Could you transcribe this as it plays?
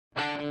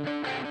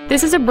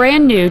This is a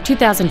brand new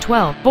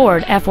 2012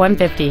 Ford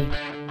F-150.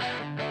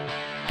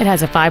 It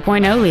has a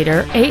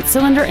 5.0-liter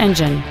 8-cylinder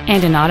engine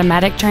and an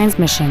automatic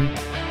transmission.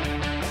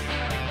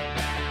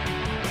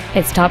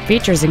 Its top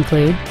features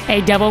include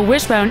a double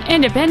wishbone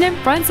independent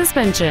front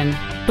suspension,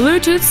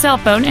 Bluetooth cell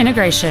phone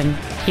integration,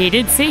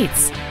 heated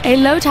seats, a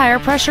low tire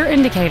pressure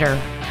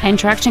indicator, and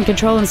traction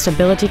control and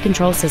stability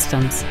control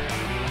systems.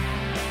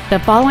 The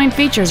following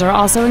features are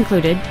also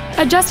included: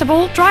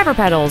 adjustable driver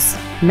pedals,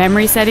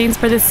 memory settings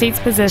for the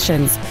seat's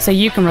positions so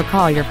you can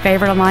recall your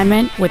favorite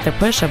alignment with the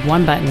push of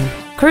one button,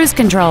 cruise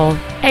control,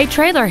 a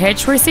trailer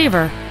hitch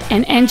receiver,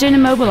 an engine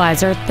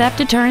immobilizer theft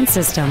deterrent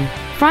system,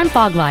 front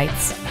fog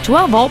lights,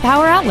 12-volt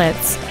power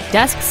outlets,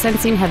 dusk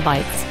sensing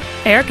headlights,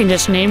 air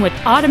conditioning with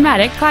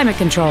automatic climate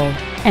control,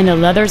 and the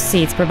leather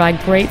seats provide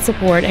great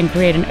support and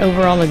create an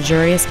overall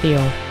luxurious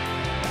feel.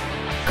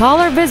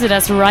 Call or visit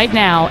us right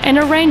now and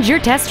arrange your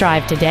test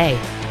drive today.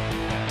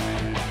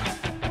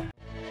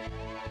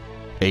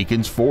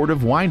 Akins Ford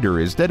of Winder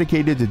is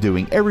dedicated to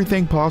doing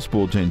everything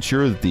possible to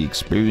ensure that the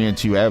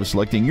experience you have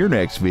selecting your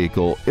next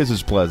vehicle is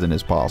as pleasant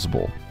as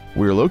possible.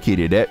 We're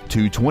located at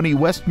 220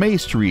 West May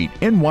Street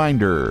in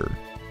Winder.